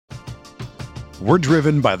We're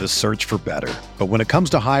driven by the search for better. But when it comes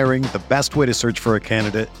to hiring, the best way to search for a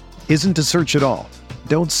candidate isn't to search at all.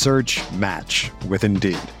 Don't search, match with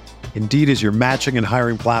Indeed. Indeed is your matching and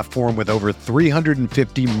hiring platform with over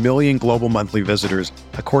 350 million global monthly visitors,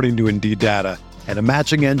 according to Indeed data, and a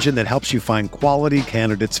matching engine that helps you find quality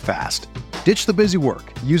candidates fast. Ditch the busy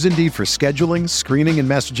work. Use Indeed for scheduling, screening, and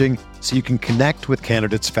messaging so you can connect with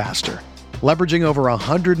candidates faster. Leveraging over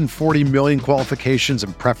 140 million qualifications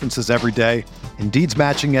and preferences every day, Indeed's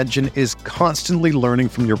matching engine is constantly learning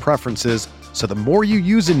from your preferences, so the more you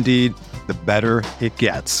use Indeed, the better it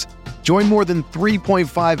gets. Join more than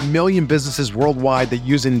 3.5 million businesses worldwide that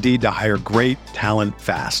use Indeed to hire great talent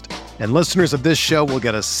fast. And listeners of this show will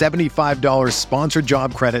get a $75 sponsored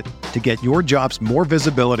job credit to get your jobs more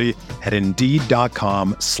visibility at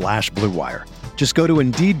Indeed.com/Blue Wire. Just go to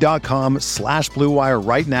Indeed.com/Blue Wire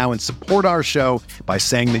right now and support our show by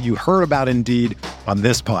saying that you heard about Indeed on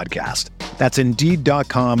this podcast. That's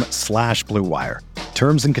Indeed.com/Blue Wire.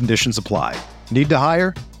 Terms and conditions apply. Need to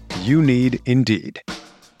hire? You need Indeed.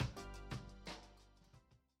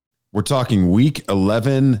 We're talking Week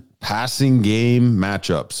 11 passing game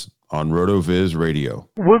matchups on RotoViz Radio.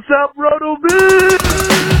 What's up, RotoViz?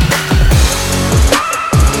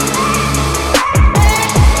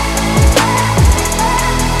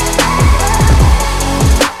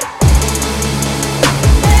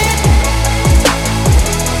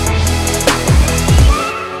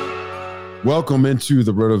 Welcome into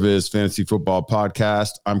the RotoViz Fantasy Football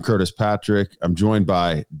Podcast. I'm Curtis Patrick. I'm joined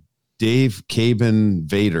by Dave Caban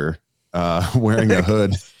Vader, wearing a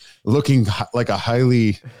hood, looking like a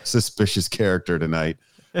highly suspicious character tonight.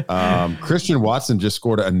 Christian Watson just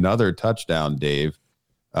scored another touchdown, Dave.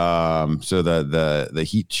 So the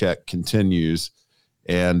heat check continues,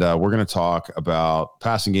 and we're going to talk about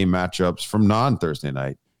passing game matchups from non-Thursday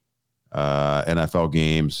night NFL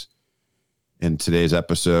games in today's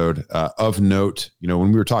episode. Of note,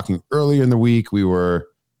 when we were talking earlier in the week, we were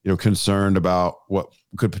concerned about what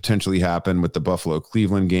could potentially happen with the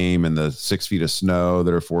Buffalo-Cleveland game and the 6 feet of snow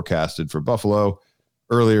that are forecasted for Buffalo.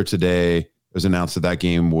 Earlier today, it was announced that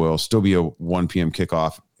game will still be a 1 p.m.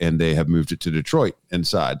 kickoff, and they have moved it to Detroit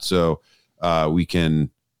inside. So we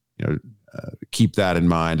can, keep that in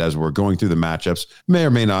mind as we're going through the matchups. May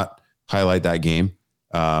or may not highlight that game,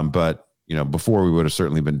 but before we would have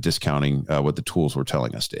certainly been discounting what the tools were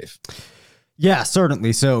telling us, Dave. Yeah,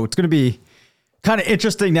 certainly. So it's going to be kind of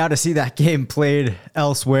interesting now to see that game played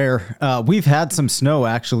elsewhere. We've had some snow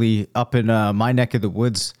actually up in my neck of the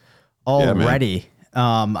woods already.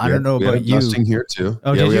 I don't know about you. Dusting here too.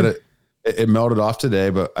 Oh, yeah, did you? It melted off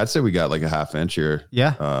today, but I'd say we got like a half inch here.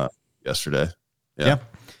 Yeah. Yesterday. Yeah.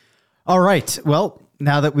 All right. Well,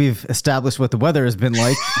 now that we've established what the weather has been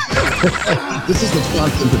like, this is the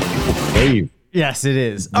content that people crave. Yes, it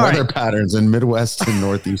is. Weather patterns in Midwest and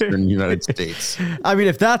Northeastern United States. I mean,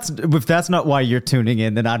 if that's not why you're tuning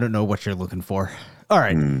in, then I don't know what you're looking for. All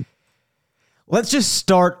right. Let's just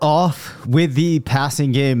start off with the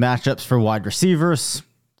passing game matchups for wide receivers.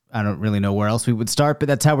 I don't really know where else we would start, but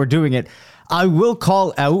that's how we're doing it. I will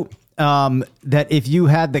call out that if you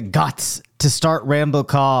had the guts to start Randall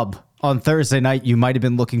Cobb on Thursday night, you might have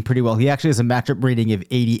been looking pretty well. He actually has a matchup rating of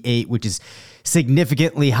 88, which is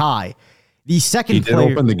significantly high. The second he did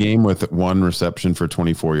open the game with one reception for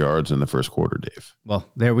 24 yards in the first quarter, Dave. Well,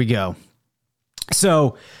 there we go.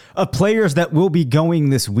 So, players that will be going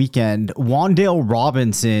this weekend, Wan'Dale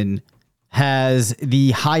Robinson has the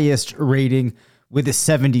highest rating with a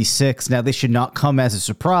 76. Now, this should not come as a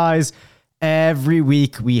surprise. Every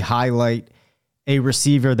week we highlight a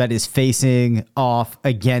receiver that is facing off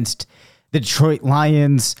against the Detroit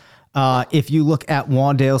Lions. If you look at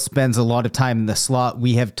Wan'Dale spends a lot of time in the slot.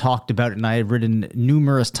 We have talked about it, and I have written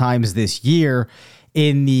numerous times this year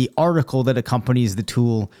in the article that accompanies the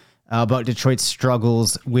tool about Detroit's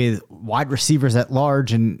struggles with wide receivers at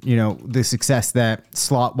large and, the success that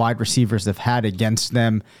slot wide receivers have had against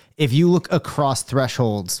them. If you look across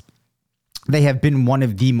thresholds, they have been one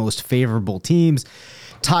of the most favorable teams,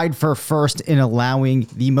 tied for first in allowing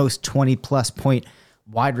the most 20-plus point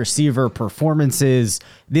wide receiver performances.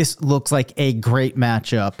 This looks like a great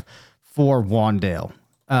matchup for Wan'Dale.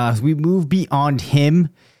 As we move beyond him,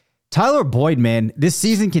 Tyler Boyd, man, this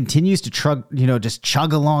season continues to just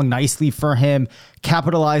chug along nicely for him,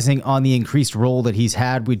 capitalizing on the increased role that he's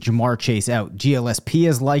had with Jamar Chase out. GLSP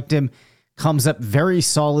has liked him, comes up very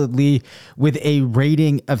solidly with a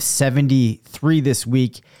rating of 73 this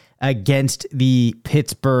week against the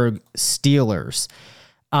Pittsburgh Steelers.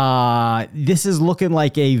 This is looking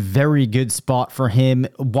like a very good spot for him.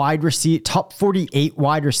 Top 48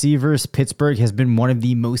 wide receivers. Pittsburgh has been one of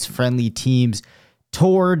the most friendly teams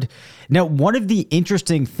toward. Now, one of the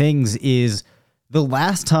interesting things is the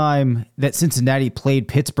last time that Cincinnati played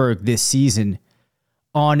Pittsburgh this season,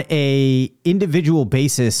 on a individual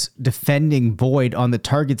basis, defending Boyd on the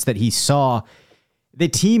targets that he saw, the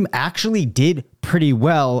team actually did pretty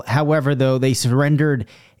well. However, though, they surrendered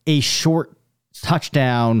a short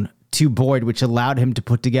touchdown to Boyd, which allowed him to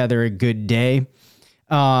put together a good day.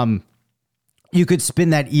 You could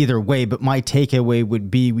spin that either way, but my takeaway would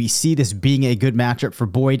be we see this being a good matchup for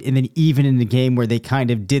Boyd, and then even in the game where they kind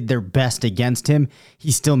of did their best against him,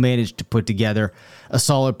 he still managed to put together a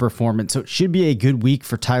solid performance. So it should be a good week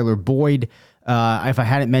for Tyler Boyd. If I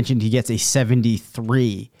hadn't mentioned, he gets a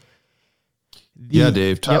 73.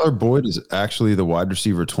 Dave. Tyler Boyd is actually the wide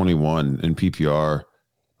receiver 21 in PPR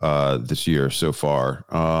this year so far.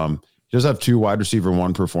 He does have 2 wide receiver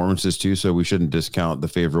 1 performances too, so we shouldn't discount the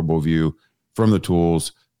favorable view from the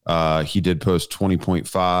tools. He did post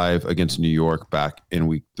 20.5 against New York back in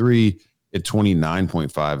week 3, a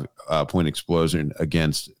 29.5 point explosion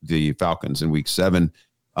against the Falcons in week 7.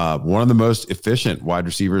 One of the most efficient wide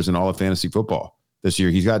receivers in all of fantasy football this year.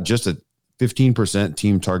 He's got just a 15%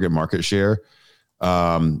 team target market share,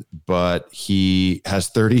 but he has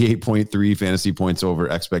 38.3 fantasy points over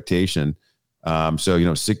expectation.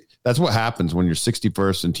 That's what happens when you're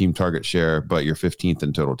 61st in team target share, but you're 15th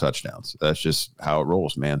in total touchdowns. That's just how it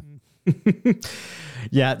rolls, man.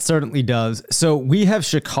 Yeah, it certainly does. So we have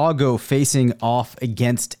Chicago facing off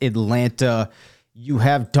against Atlanta. You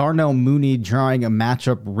have Darnell Mooney drawing a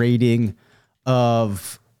matchup rating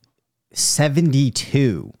of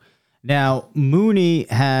 72. Now, Mooney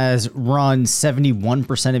has run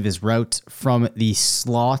 71% of his routes from the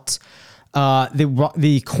slot.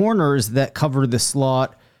 The corners that cover the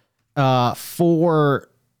slot for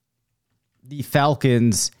the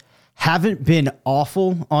Falcons haven't been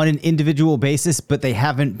awful on an individual basis, but they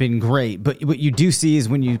haven't been great. But what you do see is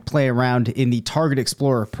when you play around in the Target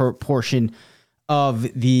Explorer portion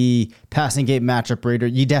of the passing game matchup rater,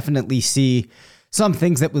 you definitely see some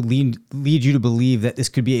things that would lead you to believe that this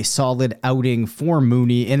could be a solid outing for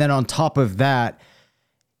Mooney. And then on top of that,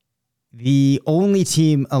 the only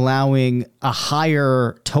team allowing a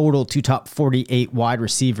higher total to top 48 wide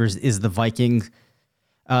receivers is the Vikings.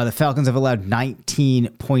 The Falcons have allowed 19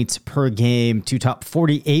 points per game to top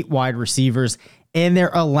 48 wide receivers, and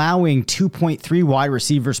they're allowing 2.3 wide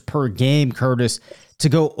receivers per game, Curtis, to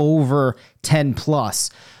go over 10 plus.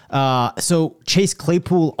 So Chase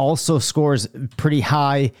Claypool also scores pretty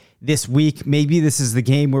high this week. Maybe this is the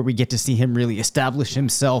game where we get to see him really establish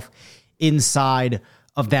himself inside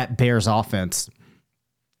of that Bears offense.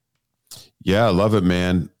 Yeah, I love it,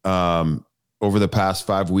 man. Over the past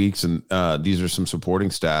 5 weeks, and these are some supporting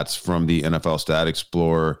stats from the NFL Stat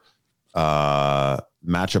Explorer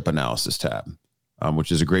matchup analysis tab,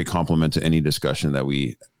 which is a great complement to any discussion that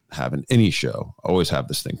we have in any show. Always have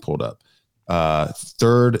this thing pulled up.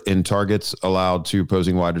 Third in targets allowed to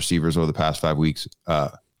opposing wide receivers over the past 5 weeks.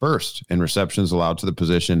 First in receptions allowed to the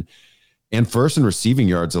position, and first in receiving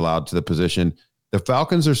yards allowed to the position. The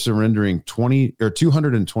Falcons are surrendering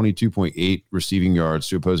 222.8 receiving yards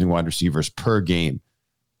to opposing wide receivers per game.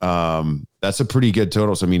 That's a pretty good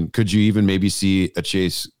total. So, I mean, could you even maybe see a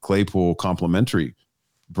Chase Claypool complimentary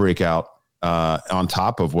breakout on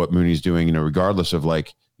top of what Mooney's doing, regardless of the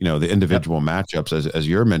individual matchups as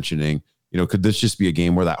you're mentioning, could this just be a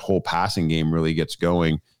game where that whole passing game really gets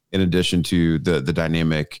going in addition to the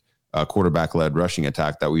dynamic quarterback-led rushing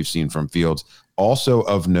attack that we've seen from Fields? Also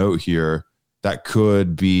of note here, that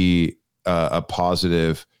could be a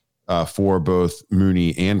positive for both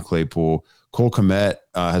Mooney and Claypool. Cole Kmet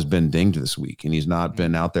has been dinged this week, and he's not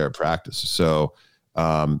been out there at practice. So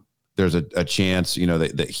there's a chance,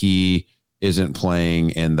 that he isn't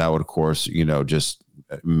playing, and that would, of course, just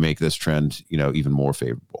make this trend, even more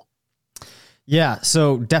favorable. Yeah,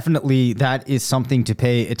 so definitely that is something to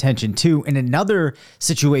pay attention to. And another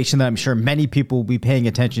situation that I'm sure many people will be paying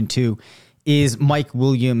attention to is Mike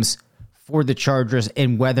Williams for the Chargers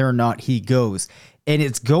and whether or not he goes. And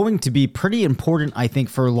it's going to be pretty important, I think,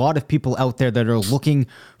 for a lot of people out there that are looking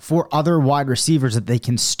for other wide receivers that they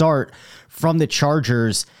can start from the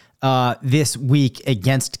Chargers this week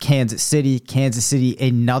against Kansas City. Kansas City,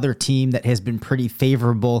 another team that has been pretty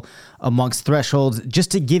favorable amongst thresholds.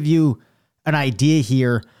 Just to give you an idea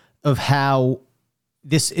here of how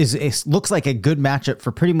this looks like a good matchup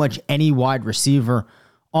for pretty much any wide receiver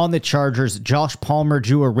on the Chargers. Josh Palmer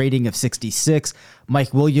drew a rating of 66,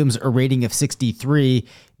 Mike Williams a rating of 63,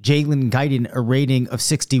 Jalen Guyton a rating of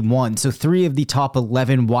 61. So 3 of the top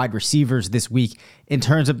 11 wide receivers this week in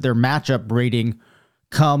terms of their matchup rating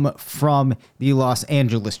come from the Los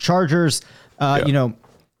Angeles Chargers.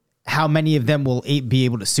 How many of them will be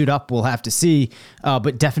able to suit up, we'll have to see,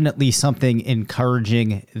 but definitely something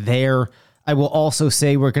encouraging there. I will also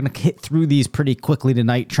say we're going to hit through these pretty quickly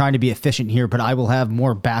tonight, trying to be efficient here, but I will have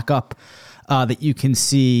more backup that you can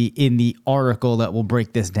see in the article that will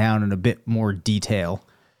break this down in a bit more detail.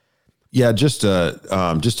 Yeah, just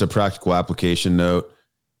a practical application note.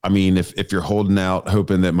 I mean, if you're holding out,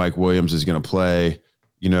 hoping that Mike Williams is going to play,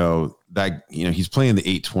 he's playing the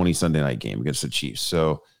 8:20 Sunday night game against the Chiefs.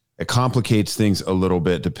 So it complicates things a little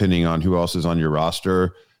bit depending on who else is on your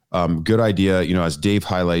roster. Good idea. As Dave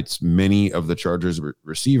highlights many of the Chargers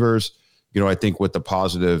receivers, I think with the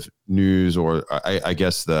positive news, or I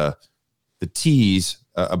guess the tease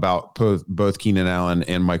about both Keenan Allen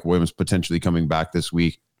and Mike Williams potentially coming back this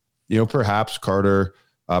week, perhaps Carter,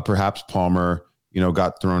 perhaps Palmer,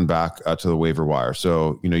 got thrown back to the waiver wire.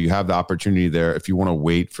 So, you have the opportunity there. If you want to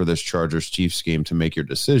wait for this Chargers Chiefs game to make your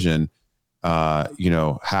decision,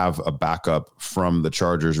 have a backup from the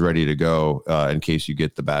Chargers ready to go in case you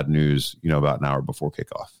get the bad news, about an hour before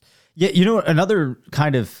kickoff. Yeah. Another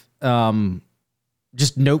kind of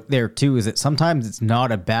just note there too, is that sometimes it's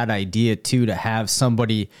not a bad idea too, to have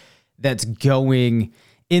somebody that's going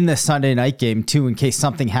in the Sunday night game too, in case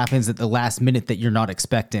something happens at the last minute that you're not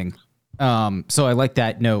expecting. So I like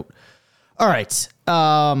that note. All right.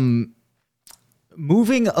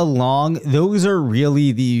 Moving along, those are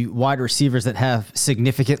really the wide receivers that have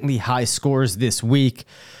significantly high scores this week.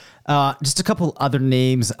 Just a couple other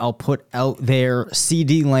names I'll put out there.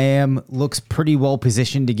 CeeDee Lamb looks pretty well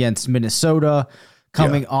positioned against Minnesota,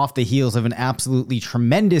 coming off the heels of an absolutely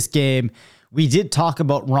tremendous game. We did talk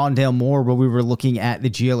about Rondale Moore when we were looking at the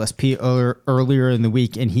GLSP earlier in the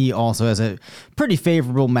week, and he also has a pretty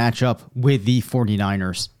favorable matchup with the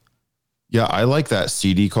 49ers. Yeah, I like that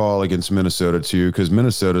CD call against Minnesota too, because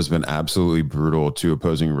Minnesota's been absolutely brutal to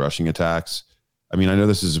opposing rushing attacks. I mean, I know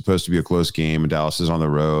this is supposed to be a close game and Dallas is on the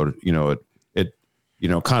road.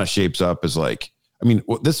 It kind of shapes up as like,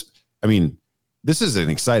 this is an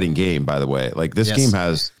exciting game, by the way. Like this game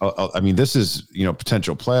has, this is,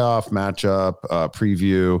 potential playoff matchup,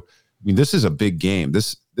 preview. I mean, this is a big game.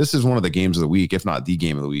 This is one of the games of the week, if not the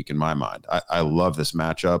game of the week in my mind. I love this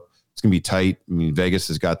matchup. It's going to be tight. I mean, Vegas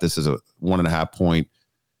has got this as a 1.5 point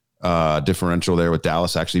differential there, with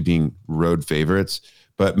Dallas actually being road favorites.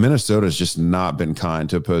 But Minnesota's just not been kind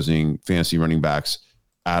to opposing fantasy running backs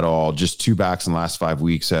at all. Just 2 backs in the last 5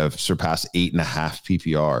 weeks have surpassed 8.5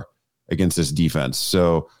 PPR against this defense.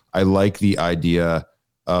 So I like the idea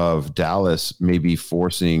of Dallas maybe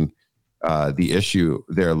forcing the issue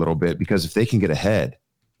there a little bit, because if they can get ahead,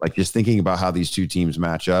 like just thinking about how these two teams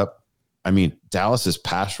match up, I mean, Dallas's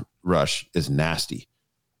pass rush is nasty,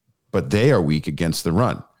 but they are weak against the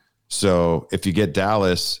run. So if you get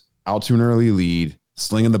Dallas out to an early lead,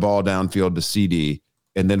 slinging the ball downfield to CD,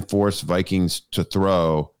 and then force Vikings to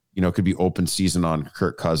throw, it could be open season on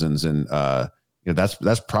Kirk Cousins. And,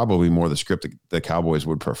 that's probably more the script that the Cowboys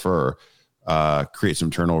would prefer, create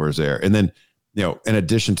some turnovers there. And then, in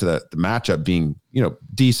addition to that, the matchup being,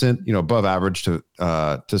 decent, above average to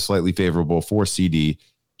slightly favorable for CD,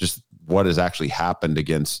 just what has actually happened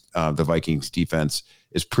against the Vikings defense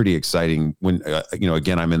is pretty exciting. When,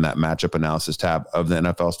 again, I'm in that matchup analysis tab of the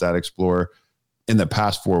NFL Stat Explorer. In the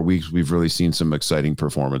past 4 weeks, we've really seen some exciting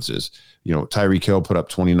performances. Tyreek Hill put up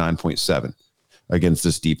 29.7 against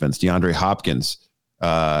this defense. DeAndre Hopkins,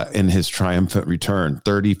 in his triumphant return,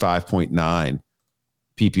 35.9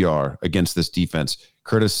 PPR against this defense.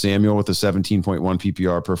 Curtis Samuel with a 17.1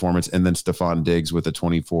 PPR performance, and then Stephon Diggs with a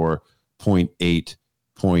 24.8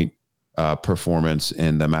 point performance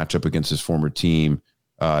in the matchup against his former team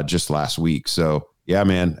just last week. So, yeah,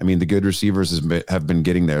 man, I mean, the good receivers have been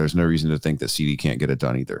getting there. There's no reason to think that CD can't get it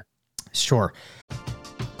done either. Sure.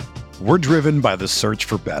 We're driven by the search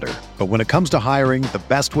for better. But when it comes to hiring, the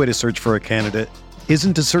best way to search for a candidate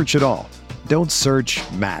isn't to search at all. Don't search,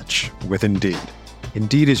 match with Indeed.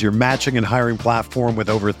 Indeed is your matching and hiring platform with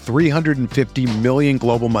over 350 million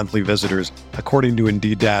global monthly visitors, according to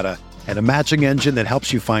Indeed data, and a matching engine that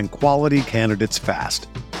helps you find quality candidates fast.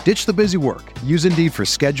 Ditch the busy work. Use Indeed for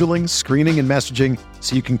scheduling, screening, and messaging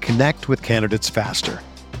so you can connect with candidates faster.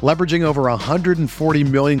 Leveraging over 140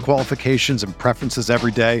 million qualifications and preferences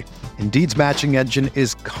every day, Indeed's matching engine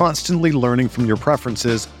is constantly learning from your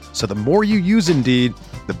preferences, so the more you use Indeed,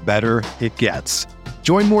 the better it gets.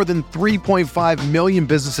 Join more than 3.5 million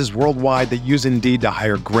businesses worldwide that use Indeed to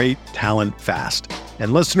hire great talent fast.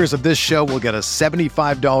 And listeners of this show will get a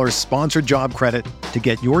 $75 sponsored job credit to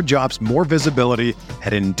get your jobs more visibility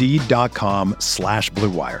at Indeed.com/Blue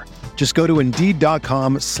Wire. Just go to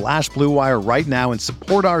Indeed.com/Blue Wire right now and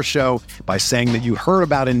support our show by saying that you heard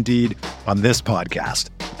about Indeed on this podcast.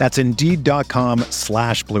 That's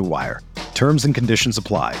Indeed.com/Blue Wire. Terms and conditions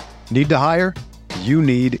apply. Need to hire? You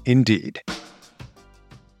need Indeed.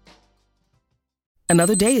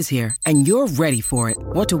 Another day is here, and you're ready for it.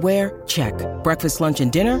 What to wear? Check. Breakfast, lunch,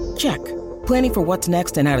 and dinner? Check. Planning for what's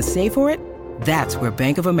next and how to save for it? That's where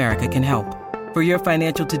Bank of America can help. For your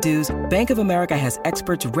financial to-dos, Bank of America has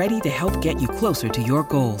experts ready to help get you closer to your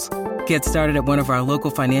goals. Get started at one of our local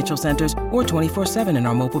financial centers or 24/7 in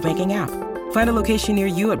our mobile banking app. Find a location near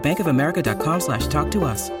you at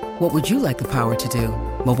bankofamerica.com/talktous. What would you like the power to do?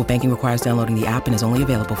 Mobile banking requires downloading the app and is only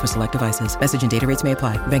available for select devices. Message and data rates may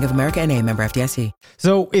apply. Bank of America NA, member FDIC.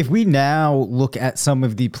 So if we now look at some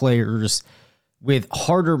of the players with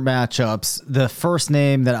harder matchups, the first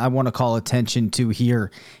name that I want to call attention to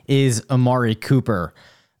here is Amari Cooper.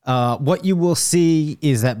 What you will see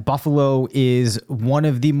is that Buffalo is one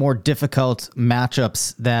of the more difficult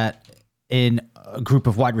matchups that a group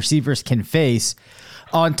of wide receivers can face.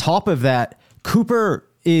 On top of that, Cooper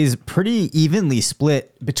is pretty evenly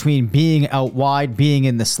split between being out wide, being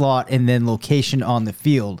in the slot, and then location on the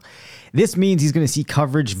field. This means he's going to see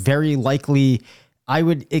coverage very likely, I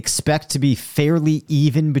would expect, to be fairly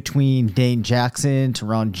even between Dane Jackson,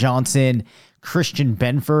 Teron Johnson, Christian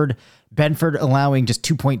Benford. Benford allowing just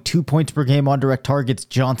 2.2 points per game on direct targets,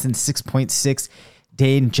 Johnson 6.6,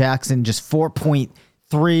 Dane Jackson just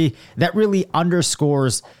 4.3. That really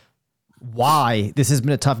underscores why this has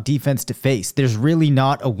been a tough defense to face. There's really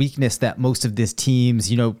not a weakness that most of this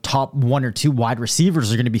team's, top 1 or 2 wide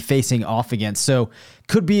receivers are going to be facing off against. So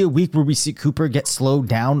could be a week where we see Cooper get slowed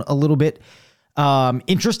down a little bit.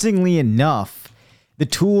 Interestingly enough, the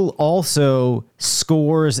tool also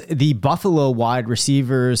scores the Buffalo wide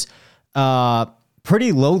receivers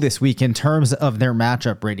pretty low this week in terms of their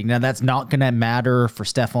matchup rating. Now that's not going to matter for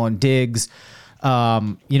Stephon Diggs.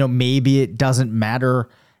 Maybe it doesn't matter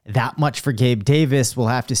that much for Gabe Davis. We'll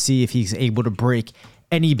have to see if he's able to break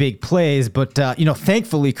any big plays. But,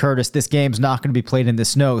 thankfully, Curtis, this game's not going to be played in the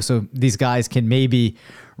snow. So these guys can maybe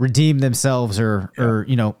redeem themselves or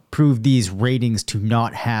prove these ratings to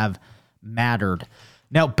not have mattered.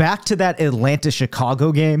 Now, back to that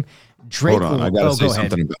Atlanta-Chicago game. Drake. Hold on. I got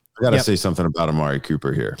to say something about Amari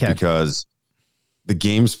Cooper here because the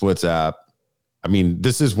Game Splits app, I mean,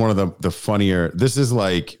 this is one of the funnier. This is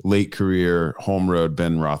like late career home road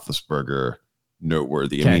Ben Roethlisberger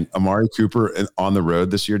noteworthy. I mean, Amari Cooper on the road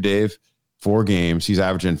this year, Dave, 4 games, he's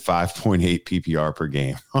averaging 5.8 PPR per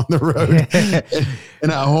game on the road,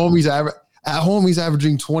 and at home he's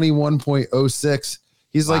averaging 21.06.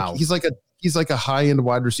 He's like a high end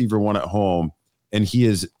wide receiver 1 at home, and he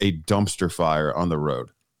is a dumpster fire on the road.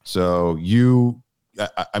 So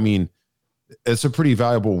I mean, it's a pretty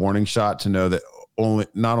valuable warning shot to know that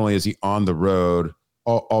not only is he on the road,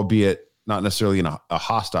 albeit not necessarily in a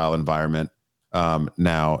hostile environment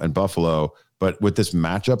now in Buffalo, but with this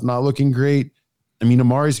matchup not looking great. I mean,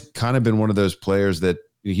 Amari's kind of been one of those players that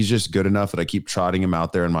he's just good enough that I keep trotting him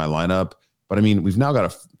out there in my lineup. But I mean, we've now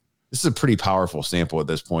got this is a pretty powerful sample at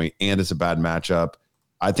this point, and it's a bad matchup.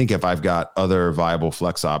 I think if I've got other viable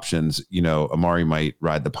flex options, Amari might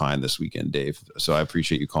ride the pine this weekend, Dave. So I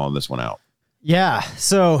appreciate you calling this one out. Yeah,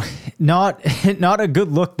 so not a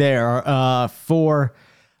good look there for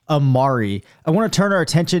Amari. I want to turn our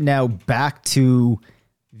attention now back to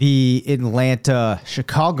the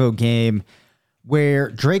Atlanta-Chicago game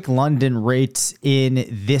where Drake London rates in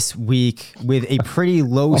this week with a pretty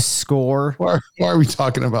low score. Why are we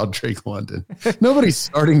talking about Drake London? Nobody's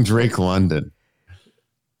starting Drake London.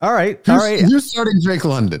 All right. You're starting Drake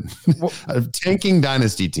London. Tanking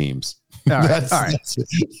dynasty teams. All right.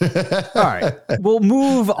 All right. We'll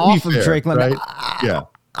move off of Drake London.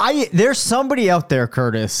 Right? There's somebody out there,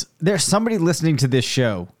 Curtis. There's somebody listening to this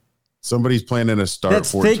show. Somebody's planning a start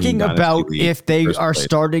that's thinking about if they are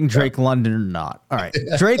starting Drake London or not. All right.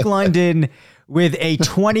 Drake London with a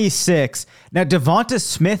 26. Now, Devonta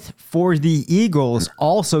Smith for the Eagles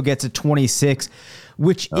also gets a 26,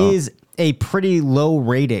 which is a pretty low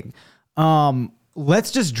rating.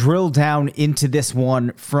 Let's just drill down into this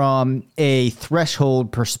one from a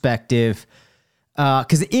threshold perspective.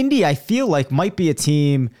 Because Indy, I feel like, might be a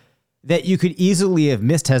team that you could easily have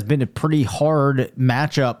missed. Has been a pretty hard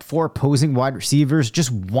matchup for opposing wide receivers.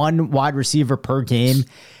 Just one wide receiver per game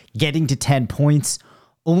getting to 10 points.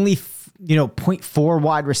 Only 0.4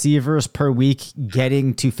 wide receivers per week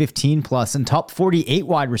getting to 15 plus, and top 48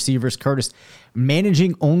 wide receivers, Curtis,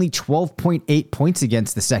 managing only 12.8 points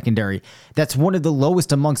against the secondary. That's one of the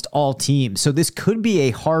lowest amongst all teams. So this could be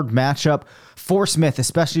a hard matchup for Smith,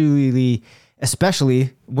 especially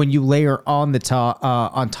when you layer on the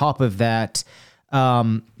top of that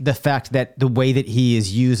the fact that the way that he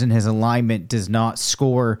is used in his alignment does not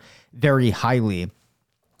score very highly.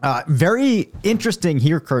 Very interesting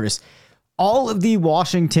here, Curtis. All of the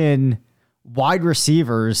Washington wide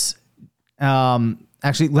receivers,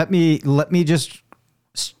 actually, let me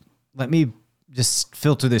just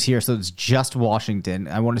filter this here. So it's just Washington.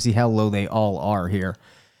 I want to see how low they all are here.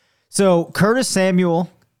 So Curtis Samuel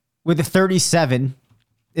with a 37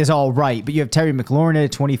 is all right, but you have Terry McLaurin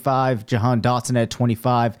at 25, Jahan Dotson at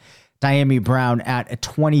 25, Diami Brown at a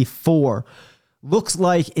 24. Looks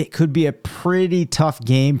like it could be a pretty tough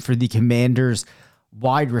game for the Commanders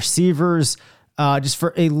wide receivers. Just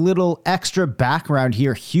for a little extra background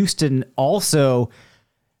here, Houston also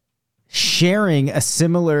sharing a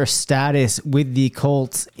similar status with the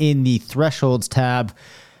Colts in the thresholds tab.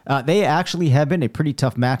 They actually have been a pretty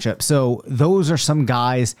tough matchup. So those are some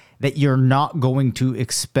guys that you're not going to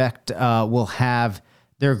expect will have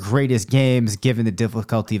their greatest games given the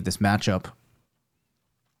difficulty of this matchup.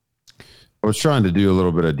 I was trying to do a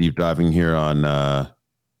little bit of deep diving here on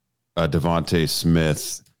Devontae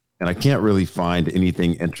Smith, and I can't really find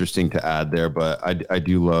anything interesting to add there, but I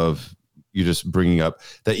do love you just bringing up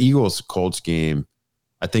the Eagles-Colts game,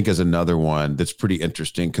 I think, is another one that's pretty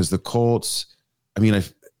interesting because the Colts, I mean,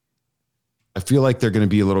 I feel like they're going to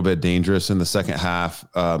be a little bit dangerous in the second half.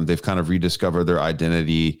 They've kind of rediscovered their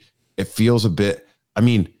identity. It feels a bit, I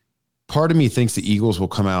mean, part of me thinks the Eagles will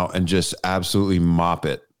come out and just absolutely mop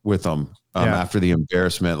it with them after the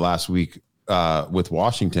embarrassment last week with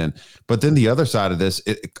Washington. But then the other side of this,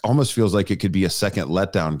 it almost feels like it could be a second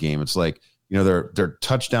letdown game. It's like, you know, they're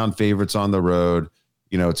touchdown favorites on the road.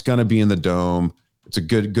 You know, it's going to be in the Dome. It's a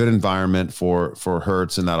good environment for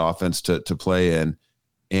Hurts and that offense to play in.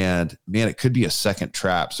 And man, it could be a second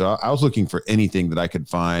trap. So I was looking for anything that I could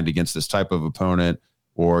find against this type of opponent,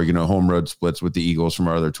 or, you know, home road splits with the Eagles from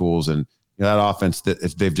our other tools. And you know, that offense, that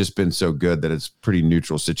they've just been so good that it's pretty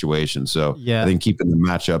neutral situation. So I think keeping the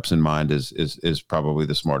matchups in mind is probably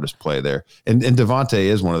the smartest play there. And Devontae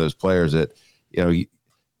is one of those players that, you know,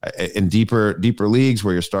 in deeper leagues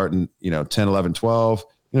where you're starting, you know, 10, 11, 12,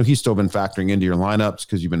 you know, he's still been factoring into your lineups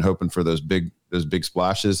because you've been hoping for those big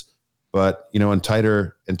splashes. But, you know, in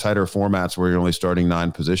tighter formats where you're only starting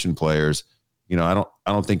 9 position players, you know,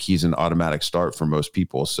 I don't think he's an automatic start for most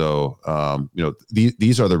people. So, you know,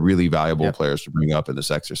 these are the really valuable players to bring up in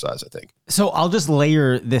this exercise, I think. So I'll just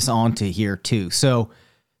layer this onto here too. So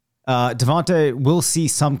Devontae will see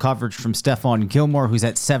some coverage from Stephon Gilmore, who's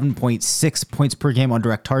at 7.6 points per game on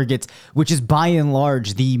direct targets, which is by and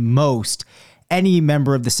large the most any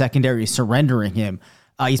member of the secondary surrendering him.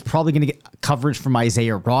 He's probably going to get coverage from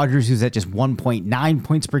Isaiah Rodgers, who's at just 1.9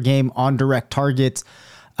 points per game on direct targets.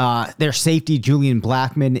 Their safety, Julian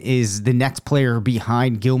Blackmon, is the next player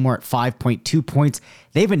behind Gilmore at 5.2 points.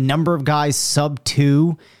 They have a number of guys sub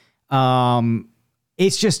 2.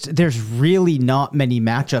 It's just, there's really not many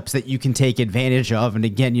matchups that you can take advantage of. And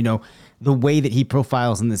again, you know, the way that he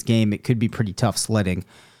profiles in this game, it could be pretty tough sledding.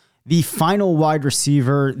 The final wide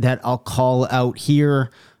receiver that I'll call out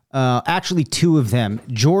here, actually 2 of them,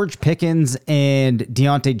 George Pickens and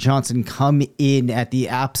Deontay Johnson, come in at the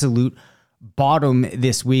absolute bottom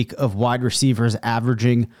this week of wide receivers,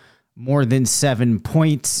 averaging more than 7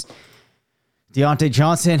 points. Deontay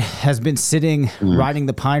Johnson has been sitting, riding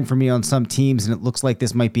the pine for me on some teams, and it looks like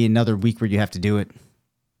this might be another week where you have to do it.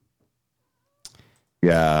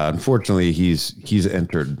 Yeah, unfortunately, he's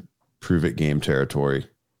entered prove it game territory.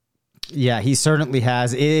 Yeah, he certainly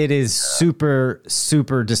has. It is super,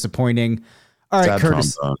 super disappointing. All right, sad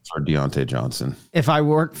Curtis. For Deontay Johnson. If I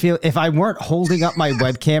weren't holding up my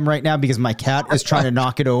webcam right now because my cat is trying to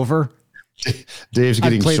knock it over, Dave's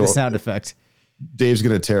getting I'd play the sound effect. Dave's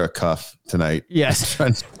going to tear a cuff tonight. Yes.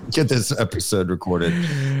 Trying to get this episode recorded.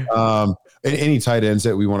 Any tight ends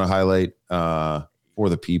that we want to highlight for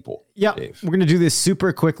the people? Yeah, we're going to do this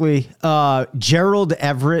super quickly. Gerald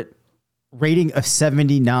Everett, rating of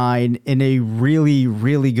 79 in a really,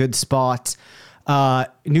 really good spot.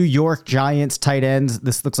 New York Giants tight ends.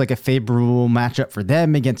 This looks like a favorable matchup for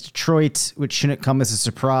them against Detroit, which shouldn't come as a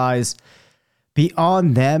surprise.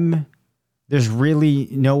 Beyond them, there's really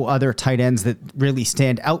no other tight ends that really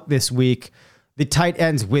stand out this week. The tight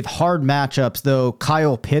ends with hard matchups, though,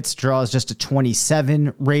 Kyle Pitts draws just a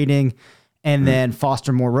 27 rating, and then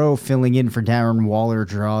Foster Moreau filling in for Darren Waller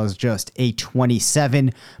draws just a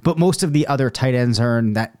 27. But most of the other tight ends are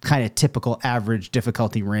in that kind of typical average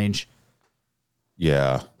difficulty range.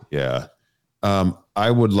 Yeah.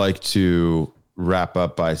 I would like to wrap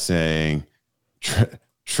up by saying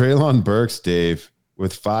Treylon Burks, Dave,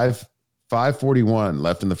 with 5:41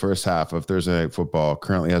 left in the first half of Thursday Night Football,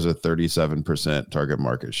 currently has a 37% target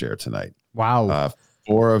market share tonight. Wow.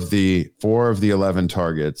 4 of the 11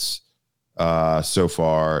 targets so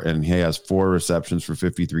far, and he has 4 receptions for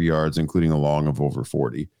 53 yards, including a long of over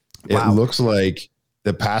 40. It looks like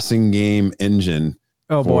the passing game engine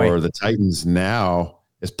for the Titans now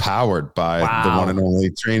is powered by the one and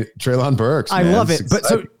only Treylon Burks. I love it. But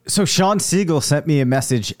so Sean Siegel sent me a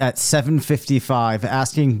message at 7:55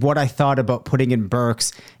 asking what I thought about putting in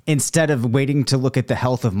Burks instead of waiting to look at the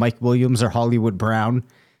health of Mike Williams or Hollywood Brown,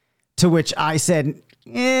 to which I said,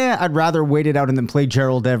 I'd rather wait it out and then play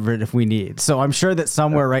Gerald Everett if we need. So I'm sure that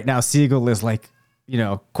somewhere right now Siegel is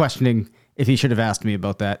questioning if he should have asked me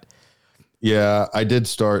about that. Yeah, I did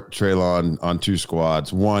start Treylon on 2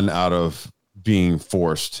 squads, one out of being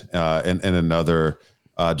forced and another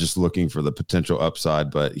just looking for the potential upside,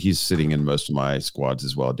 but he's sitting in most of my squads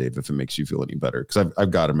as well, Dave, if it makes you feel any better, because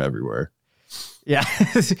I've got him everywhere. Yeah,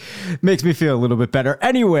 makes me feel a little bit better.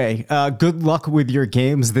 Anyway, good luck with your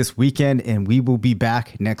games this weekend, and we will be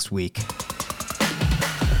back next week.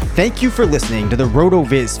 Thank you for listening to the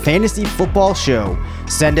RotoViz Fantasy Football Show.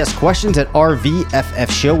 Send us questions at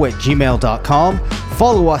rvffshow@gmail.com.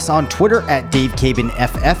 Follow us on Twitter at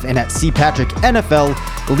DaveCabinFF and at CPatrickNFL.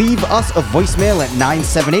 Leave us a voicemail at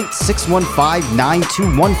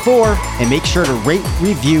 978-615-9214 and make sure to rate,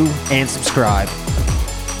 review, and subscribe.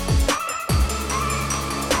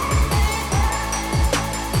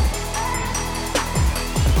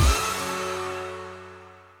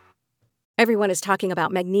 Everyone is talking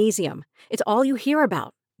about magnesium. It's all you hear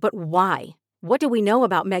about. But why? What do we know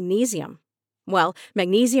about magnesium? Well,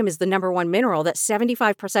 magnesium is the #1 mineral that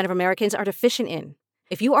 75% of Americans are deficient in.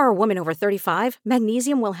 If you are a woman over 35,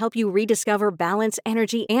 magnesium will help you rediscover balance,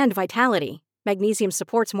 energy, and vitality. Magnesium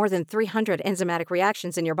supports more than 300 enzymatic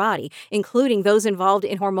reactions in your body, including those involved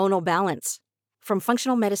in hormonal balance. From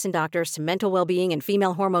functional medicine doctors to mental well-being and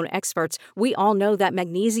female hormone experts, we all know that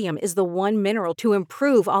magnesium is the one mineral to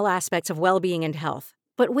improve all aspects of well-being and health.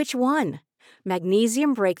 But which one?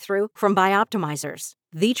 Magnesium Breakthrough from Bioptimizers,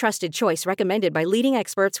 the trusted choice recommended by leading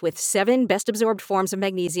experts with 7 best-absorbed forms of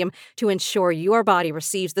magnesium to ensure your body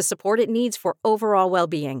receives the support it needs for overall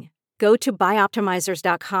well-being. Go to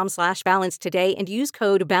bioptimizers.com/balance today and use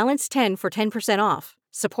code BALANCE10 for 10% off.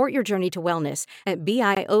 Support your journey to wellness at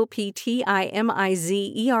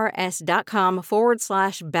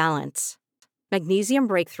bioptimizers.com/balance. Magnesium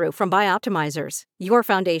Breakthrough from Bioptimizers, your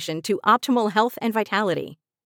foundation to optimal health and vitality.